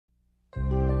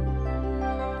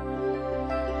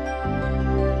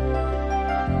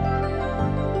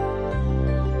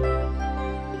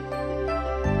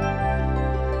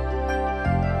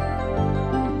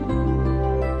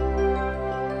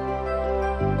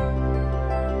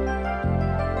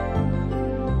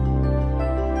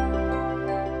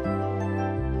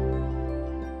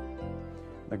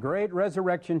great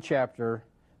resurrection chapter,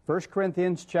 1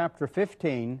 Corinthians chapter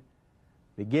 15,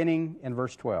 beginning in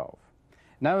verse 12.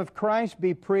 Now if Christ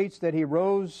be preached that he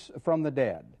rose from the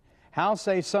dead, how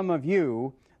say some of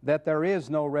you that there is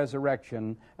no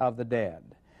resurrection of the dead?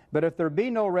 But if there be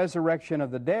no resurrection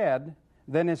of the dead,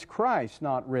 then is Christ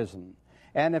not risen?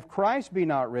 And if Christ be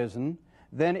not risen,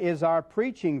 then is our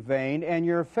preaching vain, and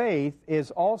your faith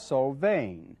is also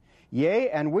vain.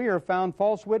 Yea, and we are found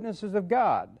false witnesses of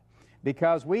God,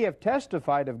 because we have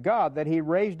testified of God that he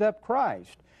raised up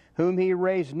Christ, whom he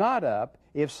raised not up,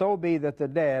 if so be that the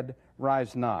dead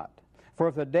rise not. For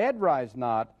if the dead rise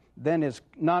not, then is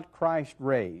not Christ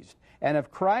raised. And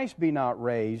if Christ be not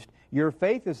raised, your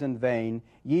faith is in vain,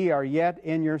 ye are yet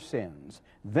in your sins.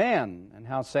 Then, and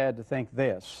how sad to think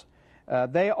this,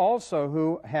 they also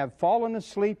who have fallen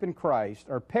asleep in Christ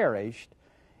are perished.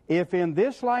 If in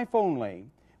this life only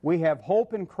we have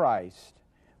hope in Christ,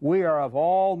 we are of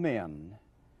all men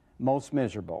most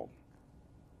miserable.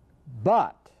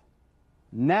 But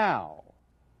now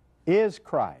is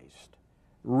Christ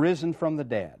risen from the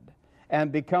dead,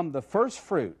 and become the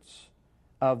firstfruits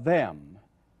of them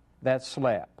that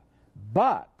slept.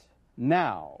 But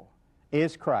now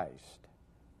is Christ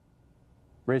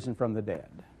risen from the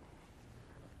dead.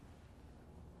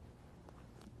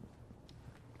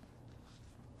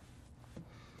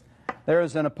 There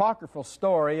is an apocryphal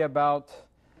story about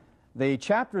the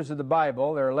chapters of the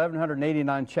Bible. There are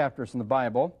 1,189 chapters in the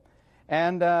Bible.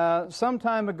 And some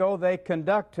time ago they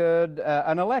conducted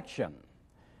an election.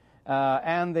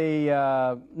 And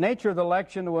the nature of the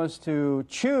election was to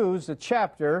choose a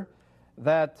chapter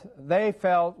that they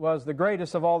felt was the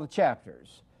greatest of all the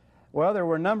chapters. Well, there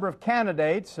were a number of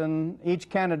candidates, and each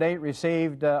candidate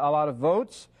received a lot of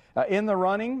votes in the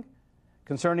running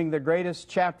concerning the greatest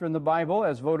chapter in the Bible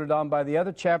as voted on by the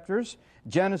other chapters: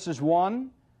 Genesis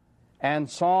 1 and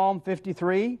Psalm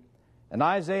 53 and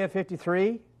Isaiah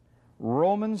 53,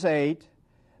 Romans 8.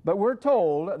 But we're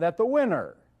told that the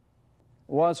winner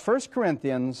was 1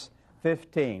 Corinthians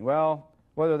 15. Well,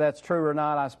 whether that's true or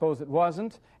not, I suppose it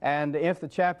wasn't. And if the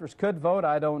chapters could vote,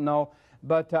 I don't know.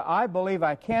 But I believe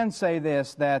I can say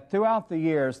this, that throughout the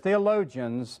years,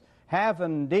 theologians have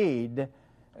indeed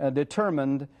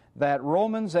determined that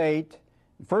Romans 8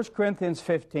 and 1 Corinthians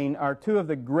 15 are two of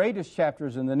the greatest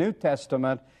chapters in the New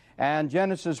Testament, and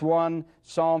Genesis 1,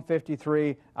 Psalm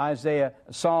 53,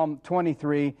 Psalm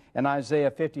 23, and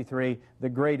Isaiah 53, the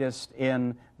greatest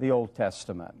in the Old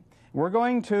Testament. We're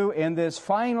going to, in this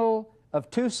final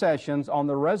of two sessions on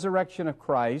the resurrection of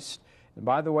Christ, and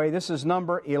by the way, this is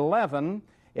number 11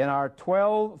 in our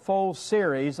 12-fold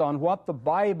series on what the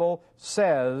Bible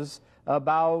says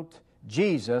about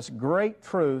Jesus, great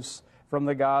truths from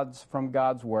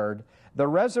God's Word. The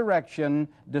resurrection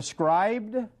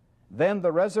described, then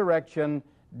the resurrection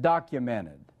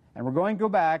documented. And we're going to go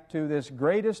back to this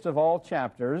greatest of all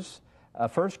chapters,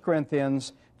 1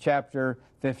 Corinthians chapter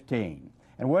 15.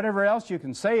 And whatever else you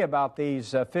can say about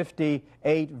these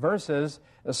 58 verses,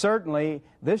 certainly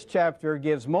this chapter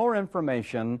gives more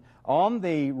information on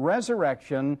the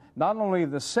resurrection, not only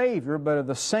of the Savior, but of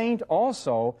the saint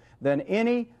also, than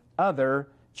any other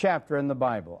chapter in the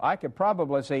Bible. I could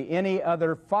probably say any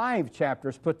other 5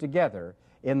 chapters put together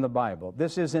in the Bible.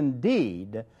 This is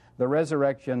indeed the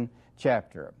resurrection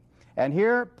chapter. And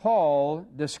here Paul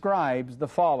describes the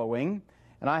following,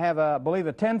 and I have, I believe,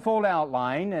 a 10-fold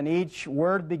outline, and each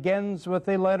word begins with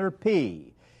the letter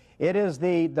P. It is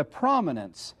the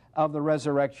prominence of the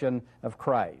resurrection of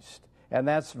Christ, and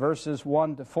that's verses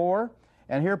 1 to 4.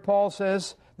 And here Paul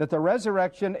says that the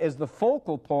resurrection is the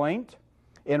focal point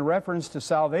in reference to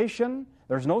salvation.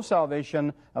 There's no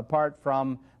salvation apart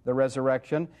from the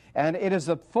resurrection. And it is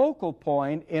a focal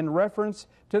point in reference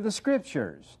to the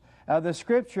Scriptures. The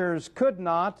Scriptures could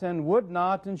not and would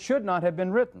not and should not have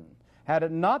been written had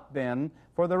it not been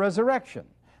for the resurrection,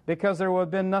 because there would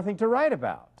have been nothing to write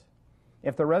about.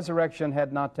 If the resurrection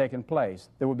had not taken place,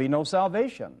 there would be no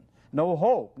salvation, no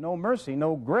hope, no mercy,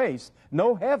 no grace,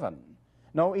 no heaven,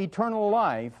 no eternal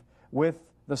life with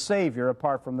the Savior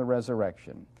apart from the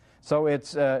resurrection. So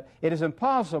it is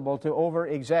impossible to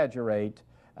over-exaggerate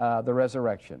the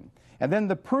resurrection. And then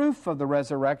the proof of the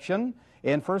resurrection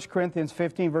in 1 Corinthians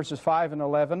 15, verses 5 and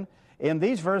 11. In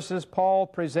these verses, Paul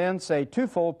presents a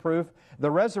twofold proof: the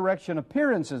resurrection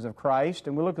appearances of Christ,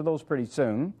 and we'll look at those pretty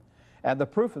soon, and the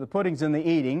proof of the pudding's in the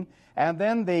eating, and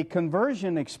then the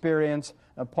conversion experience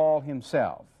of Paul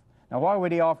himself. Now, why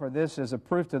would he offer this as a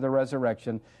proof to the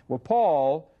resurrection? Well,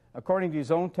 Paul, according to his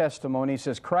own testimony,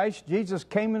 says, Christ Jesus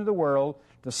came into the world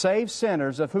to save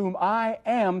sinners, of whom I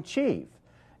am chief.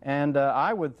 And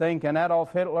I would think an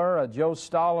Adolf Hitler, a Joe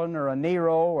Stalin, or a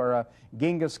Nero, or a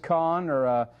Genghis Khan, or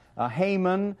a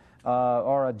Haman,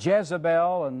 or a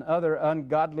Jezebel, and other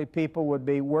ungodly people would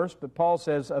be worse. But Paul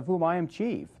says, of whom I am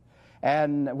chief.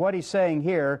 And what he's saying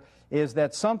here is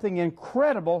that something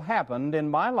incredible happened in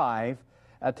my life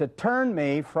to turn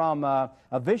me from a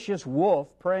vicious wolf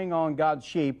preying on God's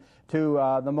sheep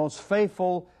to the most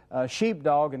faithful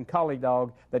sheepdog and collie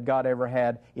dog that God ever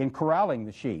had in corralling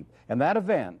the sheep. And that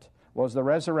event was the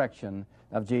resurrection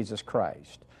of Jesus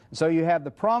Christ. So you have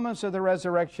the promise of the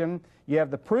resurrection, you have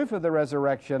the proof of the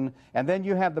resurrection, and then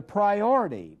you have the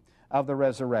priority of the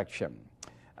resurrection.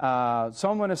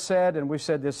 Someone has said, and we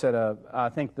said this at I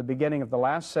think the beginning of the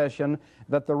last session,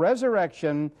 that the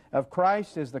resurrection of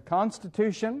Christ is the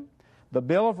Constitution, the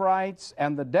Bill of Rights,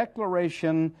 and the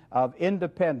Declaration of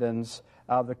Independence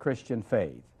of the Christian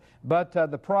faith. But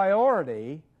the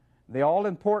priority, the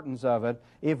all-importance of it,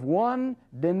 if one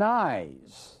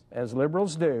denies, as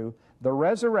liberals do, the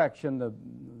resurrection,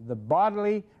 the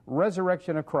bodily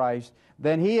resurrection of Christ,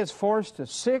 then he is forced to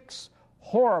 6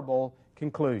 horrible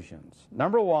conclusions.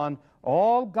 Number one,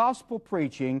 all gospel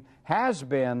preaching has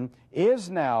been,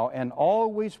 is now, and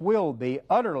always will be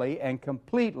utterly and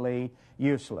completely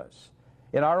useless.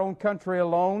 In our own country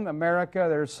alone, America,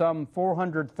 there's some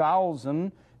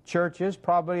 400,000 churches,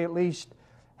 probably at least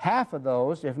half of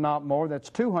those, if not more, that's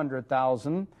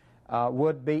 200,000,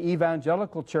 would be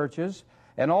evangelical churches.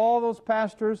 And all those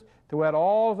pastors throughout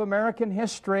all of American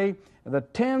history, the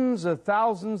tens of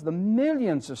thousands, the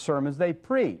millions of sermons they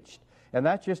preached. And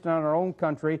that's just in our own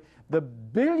country, the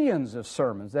billions of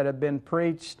sermons that have been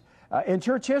preached in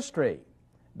church history,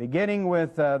 beginning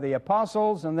with the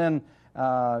apostles and then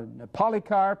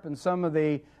Polycarp and some of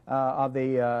the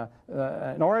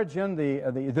in Origen,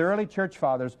 the early church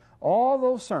fathers. All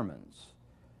those sermons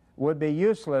would be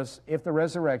useless if the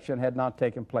resurrection had not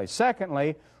taken place.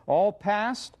 Secondly, all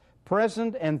past,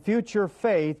 present, and future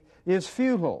faith is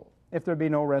futile if there be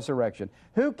no resurrection.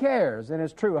 Who cares? And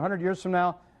it's true, 100 years from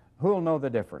now, who will know the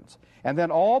difference? And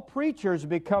then all preachers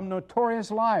become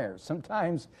notorious liars.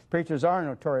 Sometimes preachers are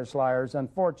notorious liars,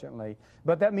 unfortunately.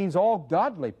 But that means all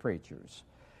godly preachers,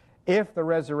 if the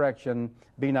resurrection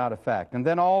be not a fact. And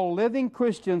then all living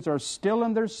Christians are still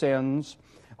in their sins.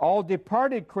 All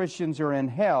departed Christians are in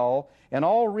hell. And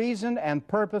all reason and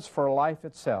purpose for life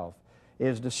itself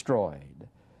is destroyed.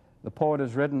 The poet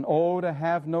has written, "Oh, to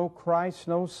have no Christ,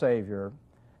 no Savior,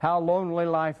 how lonely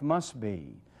life must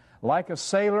be. Like a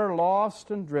sailor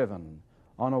lost and driven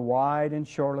on a wide and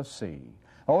shoreless sea.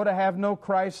 Oh, to have no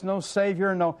Christ, no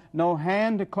Savior, no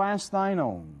hand to clasp thine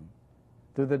own.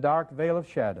 Through the dark veil of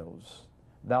shadows,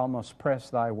 thou must press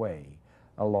thy way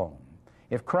alone."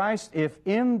 If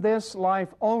in this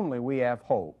life only we have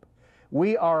hope,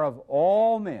 we are of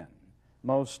all men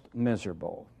most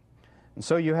miserable. And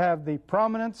so you have the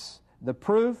prominence, the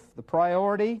proof, the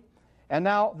priority, and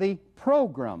now the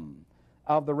program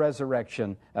of the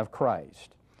resurrection of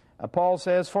Christ. Paul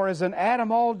says, "For as in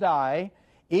Adam all die,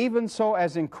 even so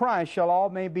as in Christ shall all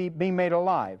may be made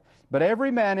alive, but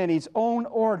every man in his own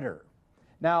order."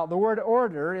 Now, the word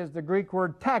order is the Greek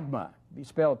word tagma, be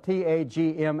spelled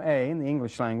T-A-G-M-A in the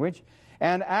English language,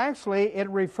 and actually it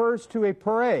refers to a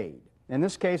parade, in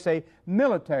this case a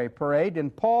military parade,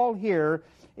 and Paul here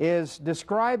is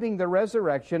describing the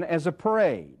resurrection as a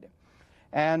parade.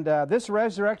 And this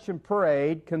resurrection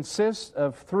parade consists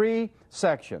of 3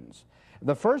 sections.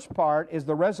 The first part is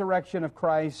the resurrection of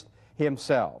Christ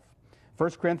Himself.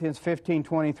 1 Corinthians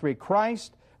 15:23,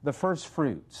 Christ the first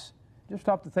fruits. Just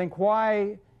stop to think,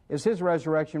 why is His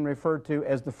resurrection referred to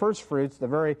as the first fruits, the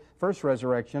very first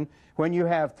resurrection, when you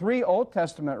have 3 Old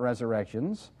Testament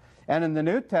resurrections, and in the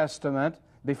New Testament,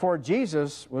 before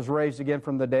Jesus was raised again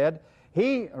from the dead,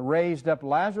 He raised up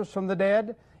Lazarus from the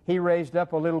dead. He raised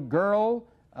up a little girl,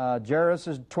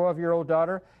 Jairus' 12-year-old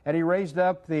daughter, and He raised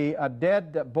up the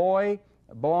dead boy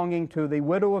belonging to the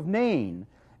widow of Nain.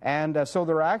 And so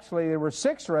there were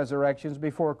 6 resurrections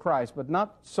before Christ, but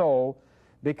not so,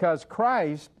 because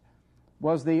Christ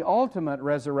was the ultimate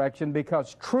resurrection,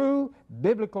 because true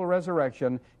biblical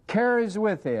resurrection carries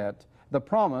with it the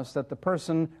promise that the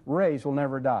person raised will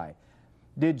never die.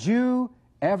 Did you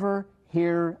ever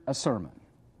hear a sermon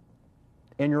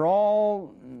in your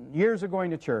all years of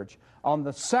going to church on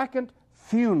the second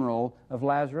funeral of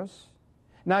Lazarus?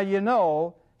 Now, you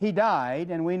know he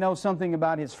died, and we know something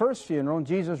about his first funeral, and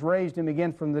Jesus raised him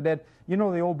again from the dead. You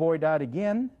know the old boy died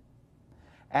again.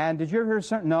 And did you ever hear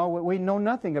something? No, we know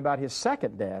nothing about his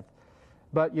second death.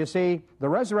 But you see, the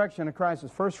resurrection of Christ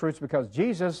is first fruits because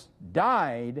Jesus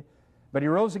died, but He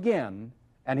rose again,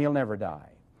 and He'll never die.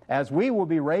 As we will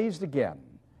be raised again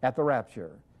at the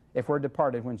rapture, if we're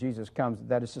departed when Jesus comes.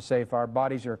 That is to say, if our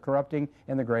bodies are corrupting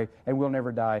in the grave and we'll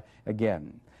never die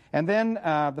again. And then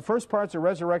the first part's the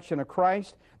resurrection of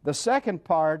Christ. The second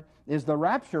part is the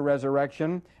rapture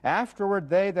resurrection. Afterward,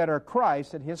 they that are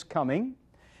Christ at His coming.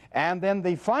 And then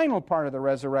the final part of the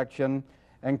resurrection,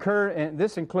 and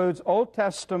this includes Old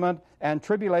Testament and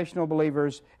tribulational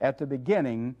believers at the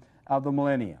beginning of the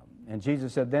millennium. And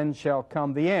Jesus said, then shall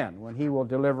come the end, when He will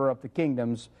deliver up the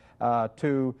kingdoms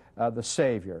to the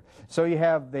Savior. So you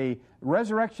have the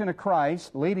resurrection of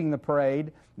Christ leading the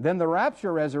parade, then the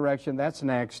rapture resurrection, that's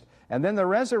next, and then the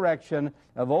resurrection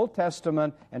of Old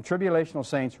Testament and tribulational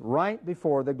saints right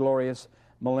before the glorious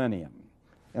millennium.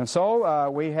 And so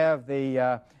we have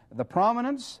the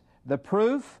prominence, the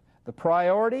proof, the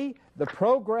priority, the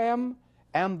program,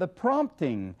 and the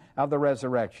prompting of the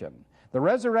resurrection. The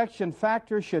resurrection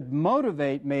factor should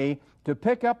motivate me to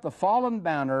pick up the fallen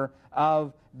banner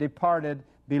of departed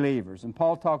believers. And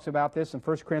Paul talks about this in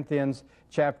 1 Corinthians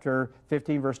chapter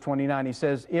 15, verse 29. He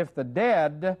says,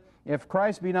 if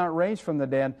Christ be not raised from the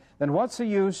dead, then what's the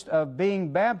use of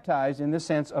being baptized in the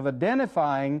sense of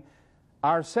identifying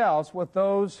ourselves with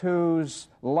those whose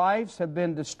lives have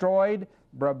been destroyed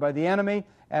by the enemy,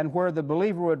 and where the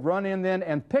believer would run in then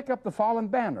and pick up the fallen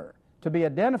banner to be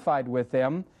identified with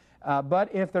them.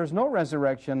 But if there's no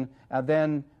resurrection,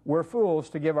 then we're fools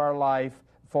to give our life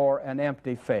for an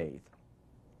empty faith.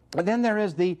 And then there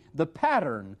is the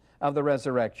pattern of the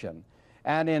resurrection.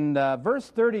 And in verse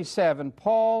 37,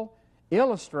 Paul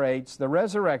illustrates the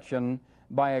resurrection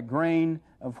by a grain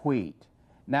of wheat.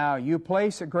 Now, you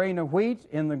place a grain of wheat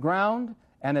in the ground,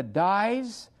 and it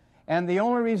dies. And the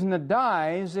only reason it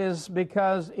dies is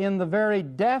because in the very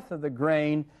death of the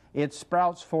grain, it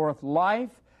sprouts forth life,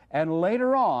 and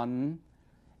later on,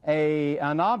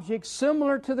 an object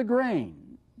similar to the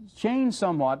grain, changed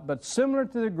somewhat, but similar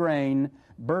to the grain,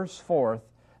 bursts forth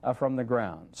from the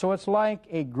ground. So it's like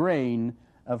a grain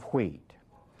of wheat.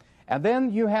 And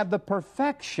then you have the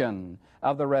perfection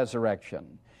of the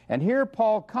resurrection. And here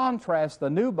Paul contrasts the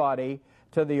new body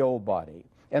to the old body.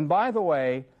 And by the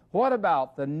way, what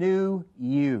about the new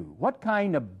you? What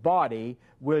kind of body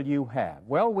will you have?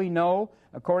 Well, we know,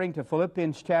 according to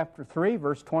Philippians chapter 3,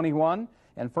 verse 21,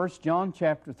 and 1 John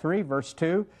chapter 3, verse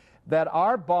 2, that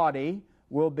our body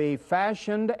will be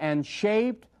fashioned and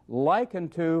shaped like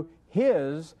unto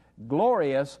His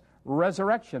glorious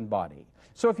resurrection body.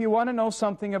 So if you want to know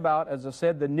something about, as I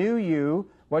said, the new you,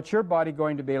 what's your body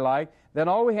going to be like, then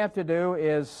all we have to do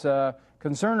is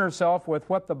concern ourselves with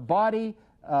what the body,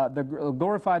 the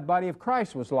glorified body of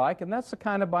Christ was like, and that's the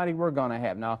kind of body we're going to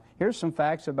have. Now, here's some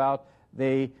facts about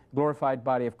the glorified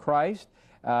body of Christ.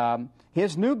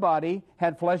 His new body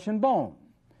had flesh and bone.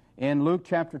 In Luke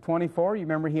chapter 24, you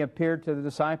remember He appeared to the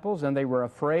disciples, and they were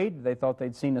afraid. They thought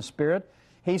they'd seen a spirit.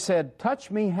 He said, touch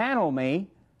me, handle me.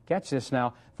 Catch this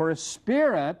now. For a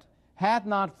spirit hath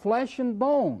not flesh and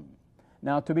bone.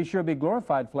 Now, to be sure, be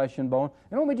glorified flesh and bone.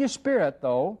 It won't be just spirit,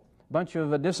 though. A bunch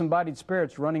of disembodied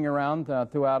spirits running around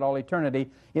throughout all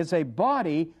eternity. It's a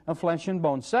body of flesh and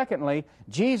bone. Secondly,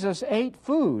 Jesus ate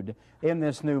food in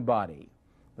this new body.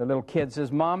 The little kid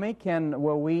says, Mommy,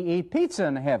 will we eat pizza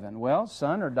in heaven? Well,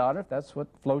 son or daughter, if that's what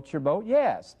floats your boat,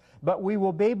 yes. But we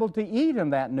will be able to eat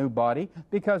in that new body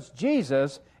because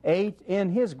Jesus ate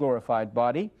in His glorified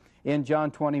body in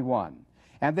John 21.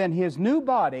 And then His new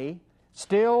body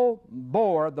still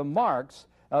bore the marks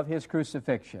of His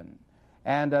crucifixion.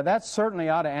 And that certainly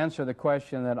ought to answer the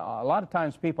question that a lot of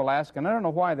times people ask, and I don't know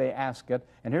why they ask it.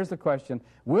 And here's the question,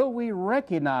 will we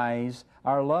recognize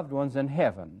our loved ones in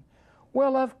heaven?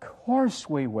 Well, of course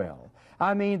we will.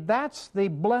 I mean, that's the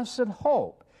blessed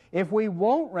hope. If we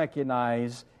won't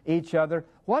recognize each other,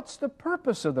 what's the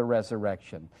purpose of the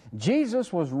resurrection?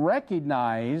 Jesus was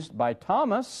recognized by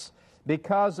Thomas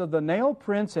because of the nail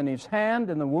prints in His hand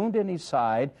and the wound in His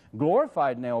side,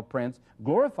 glorified nail prints,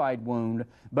 glorified wound,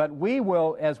 but we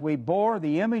will, as we bore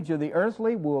the image of the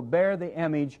earthly, will bear the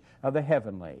image of the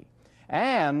heavenly.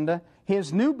 And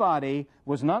His new body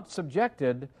was not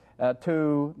subjected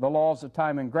to the laws of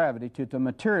time and gravity, to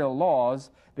material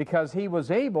laws, because He was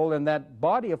able in that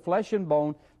body of flesh and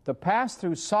bone to pass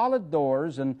through solid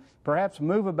doors and perhaps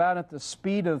move about at the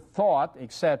speed of thought,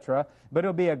 etc. But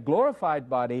it'll be a glorified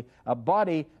body, a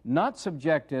body not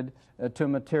subjected to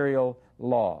material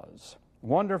laws.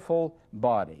 Wonderful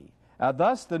body.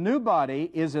 Thus, the new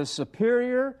body is as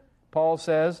superior, Paul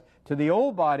says, to the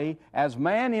old body as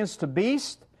man is to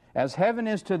beast, as heaven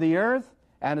is to the earth,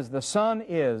 and as the sun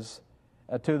is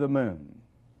to the moon.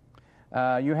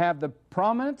 You have the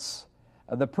prominence,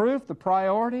 the proof, the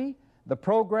priority, the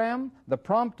program, the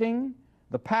prompting,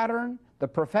 the pattern, the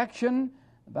perfection,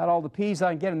 about all the peas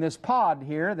I can get in this pod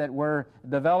here that we're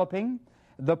developing,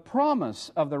 the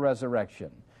promise of the resurrection.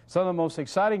 Some of the most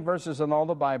exciting verses in all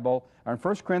the Bible are in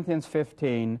 1 Corinthians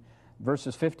 15,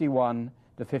 verses 51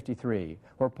 to 53,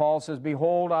 where Paul says,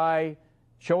 "Behold, I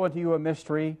show unto you a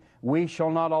mystery. We shall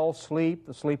not all sleep,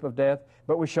 the sleep of death,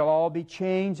 but we shall all be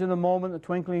changed in the moment, the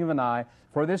twinkling of an eye.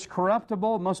 For this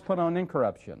corruptible must put on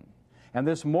incorruption, and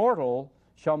this mortal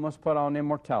must put on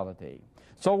immortality.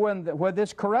 So when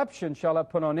this corruption shall have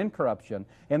put on incorruption,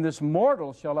 and this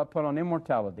mortal shall have put on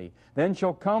immortality, then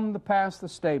shall come to pass the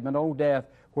statement, O death,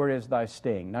 where is thy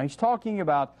sting?" Now he's talking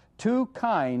about two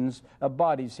kinds of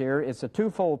bodies here. It's a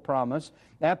twofold promise.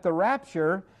 At the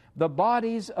rapture, the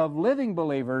bodies of living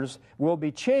believers will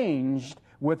be changed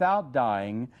without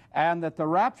dying, and that the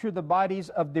rapture, the bodies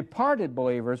of departed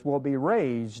believers will be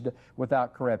raised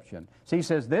without corruption. So he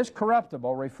says, this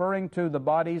corruptible, referring to the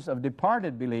bodies of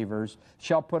departed believers,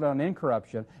 shall put on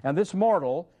incorruption, and this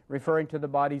mortal, referring to the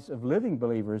bodies of living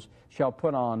believers, shall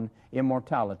put on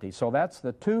immortality. So that's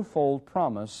the twofold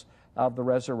promise of the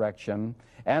resurrection.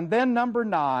 And then number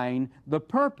 9, the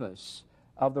purpose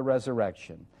of the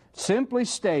resurrection. Simply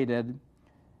stated,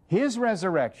 His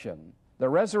resurrection, the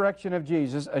resurrection of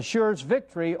Jesus, assures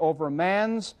victory over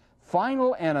man's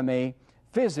final enemy,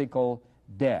 physical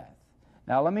death.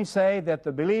 Now let me say that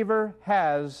the believer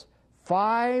has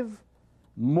 5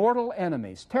 mortal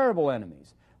enemies, terrible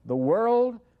enemies: the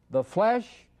world, the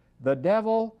flesh, the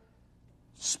devil,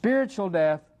 spiritual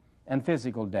death, and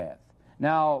physical death.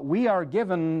 Now, we are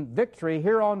given victory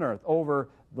here on earth over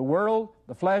the world,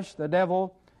 the flesh, the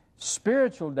devil,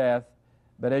 spiritual death,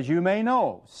 but as you may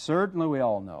know, certainly we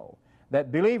all know,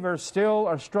 that believers still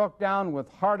are struck down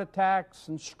with heart attacks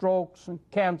and strokes and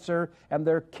cancer, and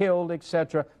they're killed,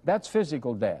 etc. That's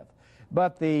physical death.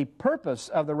 But the purpose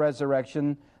of the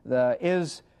resurrection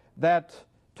is that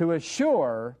to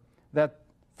assure that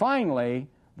finally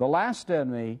the last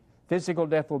enemy, physical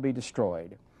death, will be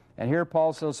destroyed. And here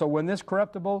Paul says, so when this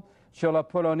corruptible shall have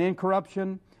put on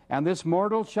incorruption, and this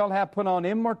mortal shall have put on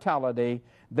immortality,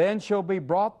 then shall be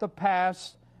brought to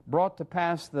pass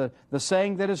the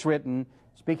saying that is written,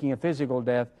 speaking of physical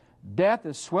death, death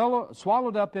is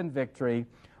swallowed up in victory.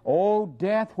 O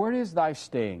death, where is thy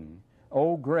sting?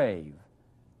 O grave,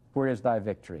 where is thy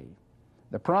victory?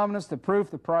 The prominence, the proof,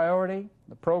 the priority,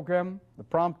 the program, the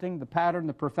prompting, the pattern,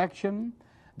 the perfection,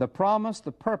 the promise,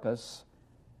 the purpose.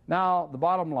 Now, the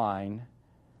bottom line,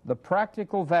 the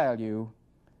practical value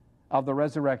of the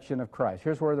resurrection of Christ.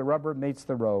 Here's where the rubber meets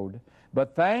the road.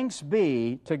 But thanks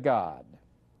be to God,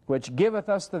 which giveth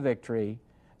us the victory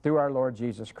through our Lord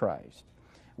Jesus Christ.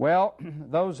 Well,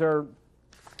 those are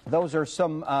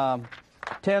some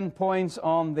 10 points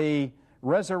on the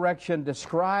resurrection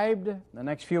described. The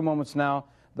next few moments now,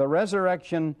 the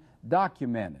resurrection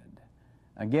documented.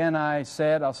 Again, I'll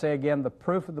say again, the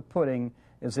proof of the pudding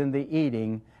is in the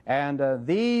eating, and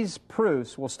these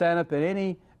proofs will stand up in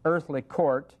any earthly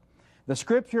court. The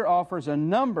Scripture offers a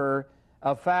number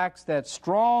of facts that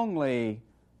strongly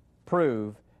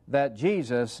prove that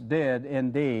Jesus did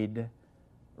indeed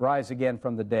rise again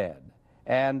from the dead.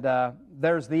 And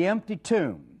there's the empty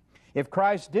tomb. If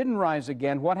Christ didn't rise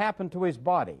again, what happened to His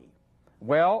body?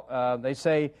 Well, they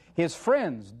say His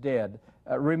friends did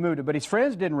remove it, but His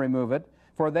friends didn't remove it,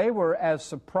 for they were as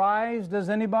surprised as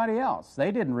anybody else.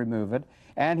 They didn't remove it,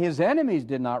 and His enemies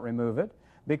did not remove it,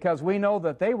 because we know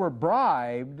that they were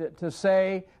bribed to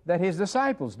say that His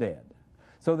disciples did.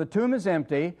 So the tomb is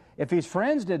empty. If His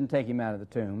friends didn't take Him out of the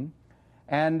tomb,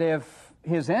 and if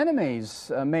His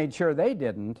enemies made sure they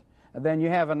didn't, then you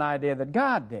have an idea that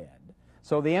God did.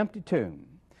 So the empty tomb.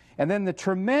 And then the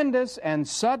tremendous and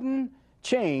sudden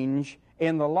change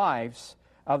in the lives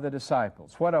of the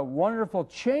disciples. What a wonderful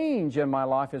change in my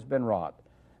life has been wrought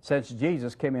since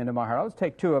Jesus came into my heart. Let's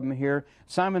take 2 of them here.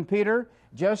 Simon Peter,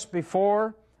 just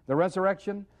before the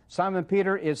resurrection, Simon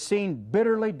Peter is seen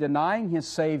bitterly denying his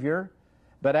Savior,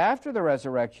 but after the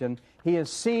resurrection, he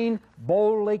is seen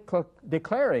boldly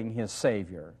declaring his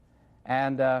Savior.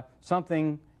 And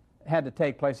something had to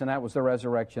take place, and that was the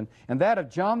resurrection. And that of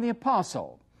John the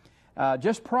Apostle.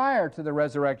 Just prior to the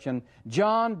resurrection,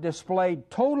 John displayed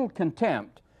total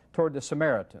contempt toward the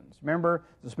Samaritans. Remember,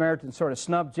 the Samaritans sort of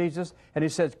snubbed Jesus, and he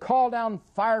says, call down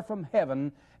fire from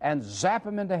heaven and zap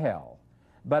him into hell.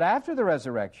 But after the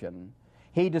resurrection,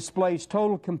 he displays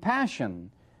total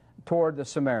compassion toward the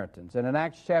Samaritans. And in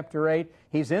Acts chapter 8,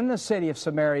 he's in the city of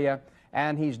Samaria,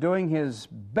 and he's doing his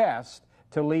best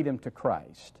to lead him to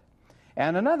Christ.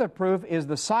 And another proof is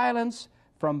the silence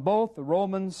from both the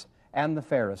Romans and the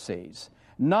Pharisees.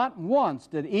 Not once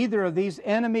did either of these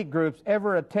enemy groups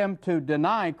ever attempt to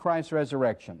deny Christ's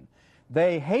resurrection.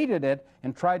 They hated it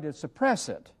and tried to suppress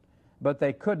it, but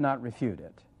they could not refute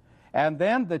it. And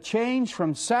then the change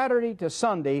from Saturday to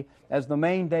Sunday as the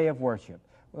main day of worship.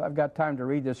 Well, I've got time to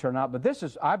read this or not, but this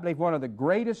is, I believe, one of the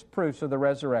greatest proofs of the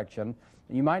resurrection.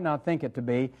 You might not think it to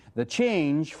be, the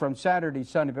change from Saturday to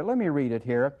Sunday, but let me read it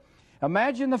here.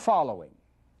 Imagine the following.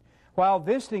 While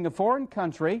visiting a foreign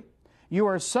country, you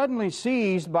are suddenly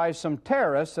seized by some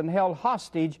terrorists and held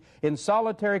hostage in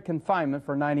solitary confinement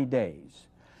for 90 days.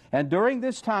 And during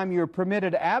this time, you are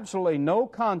permitted absolutely no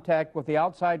contact with the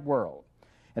outside world.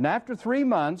 And after 3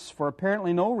 months, for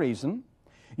apparently no reason,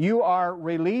 you are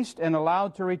released and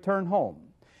allowed to return home.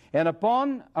 And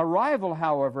upon arrival,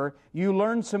 however, you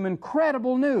learn some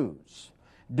incredible news.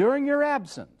 During your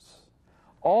absence,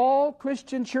 all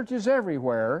Christian churches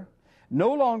everywhere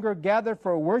no longer gather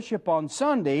for worship on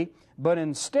Sunday, but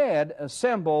instead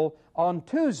assemble on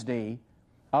Tuesday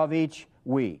of each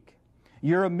week.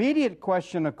 Your immediate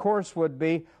question, of course, would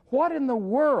be, what in the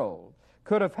world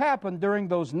could have happened during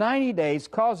those 90 days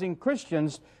causing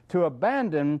Christians to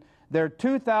abandon their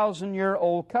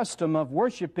 2,000-year-old custom of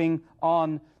worshiping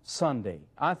on Sunday?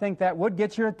 I think that would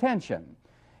get your attention.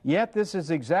 Yet this is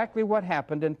exactly what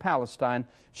happened in Palestine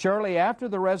shortly after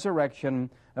the resurrection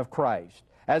of Christ.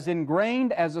 As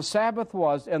ingrained as the Sabbath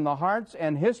was in the hearts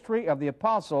and history of the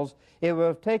apostles, it would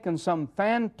have taken some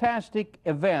fantastic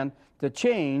event to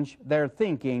change their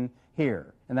thinking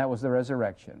here, and that was the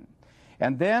resurrection.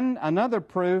 And then another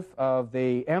proof of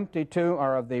the empty tomb,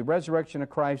 or of the resurrection of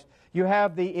Christ, you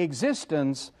have the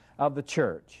existence of the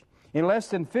church. In less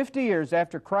than 50 years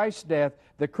after Christ's death,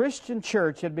 the Christian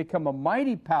church had become a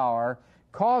mighty power,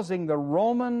 causing the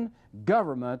Roman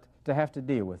government to have to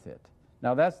deal with it.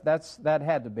 Now that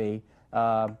had to be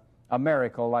a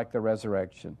miracle like the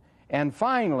resurrection. And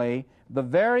finally, the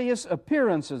various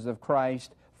appearances of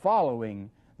Christ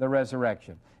following the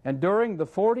resurrection. And during the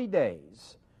 40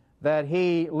 days that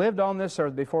He lived on this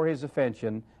earth before His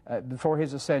ascension,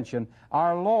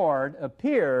 our Lord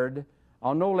appeared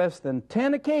on no less than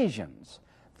 10 occasions,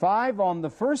 5 on the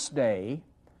first day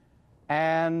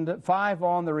and 5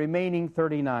 on the remaining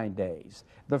 39 days.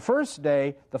 The first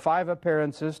day, the 5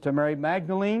 appearances to Mary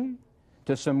Magdalene,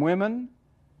 to some women,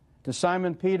 to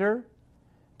Simon Peter,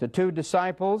 to 2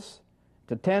 disciples,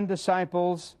 to 10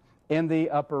 disciples in the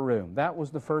upper room. That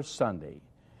was the first Sunday.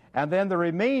 And then the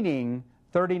remaining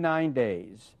 39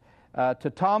 days, to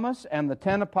Thomas and the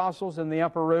 10 apostles in the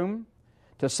upper room,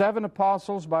 to 7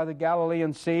 apostles by the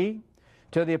Galilean Sea,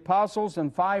 to the apostles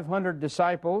and 500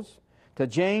 disciples, to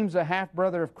James, a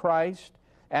half-brother of Christ,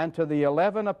 and to the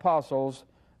 11 apostles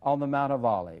on the Mount of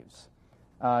Olives.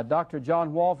 Dr.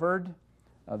 John Walford,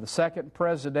 the second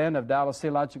president of Dallas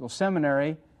Theological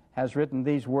Seminary, has written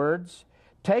these words,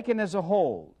 "Taken as a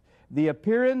whole, the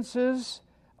appearances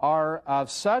are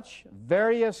of such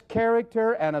various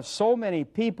character and of so many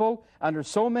people under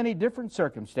so many different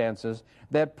circumstances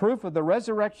that proof of the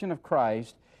resurrection of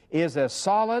Christ is as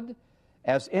solid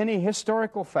as any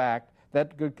historical fact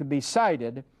that could be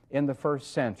cited in the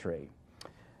first century."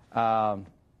 As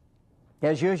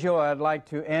usual, I'd like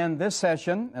to end this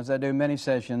session, as I do many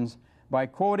sessions, by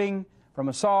quoting from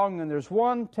a song, and there's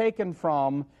one taken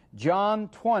from John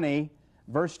 20,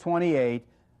 verse 28,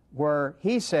 where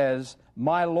he says,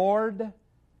 "My Lord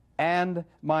and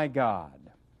my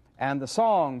God." And the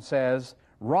song says,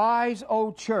 "Rise,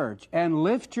 O church, and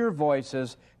lift your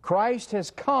voices. Christ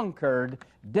has conquered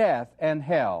death and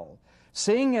hell.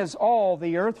 Sing as all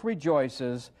the earth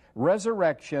rejoices,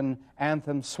 resurrection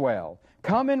anthems swell.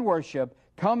 Come and worship,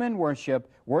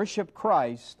 worship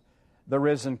Christ, the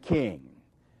risen King."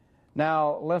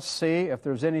 Now, let's see if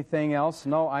there's anything else.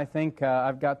 No, I think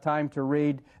I've got time to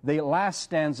read the last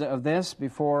stanza of this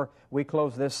before we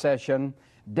close this session.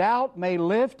 "Doubt may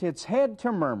lift its head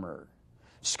to murmur,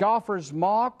 scoffers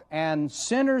mock and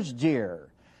sinners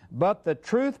jeer, but the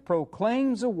truth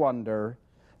proclaims a wonder,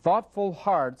 thoughtful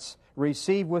hearts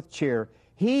receive with cheer.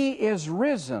 He is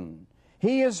risen,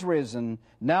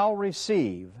 now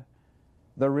receive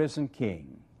the risen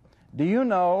King." Do you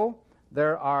know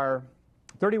there are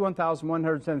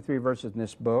 31,173 verses in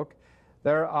this book?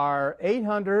 There are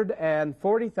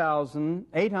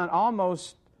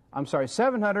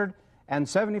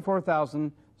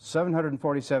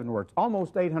 774,747 words,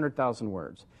 almost 800,000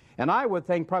 words. And I would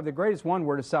think probably the greatest one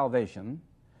word is salvation.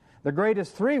 The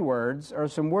greatest 3 words are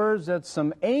some words that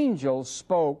some angels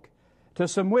spoke to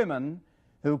some women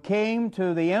who came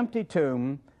to the empty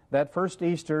tomb that first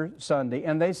Easter Sunday,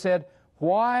 and they said,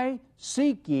 "Why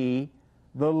seek ye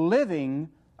the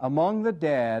living among the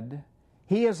dead?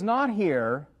 He is not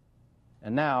here."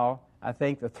 And now, I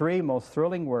think the 3 most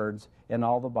thrilling words in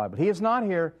all the Bible. He is not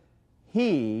here.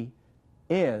 He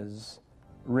is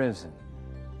risen.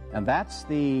 And that's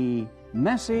the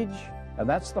message, and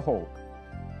that's the hope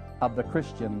of the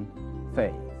Christian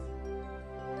faith.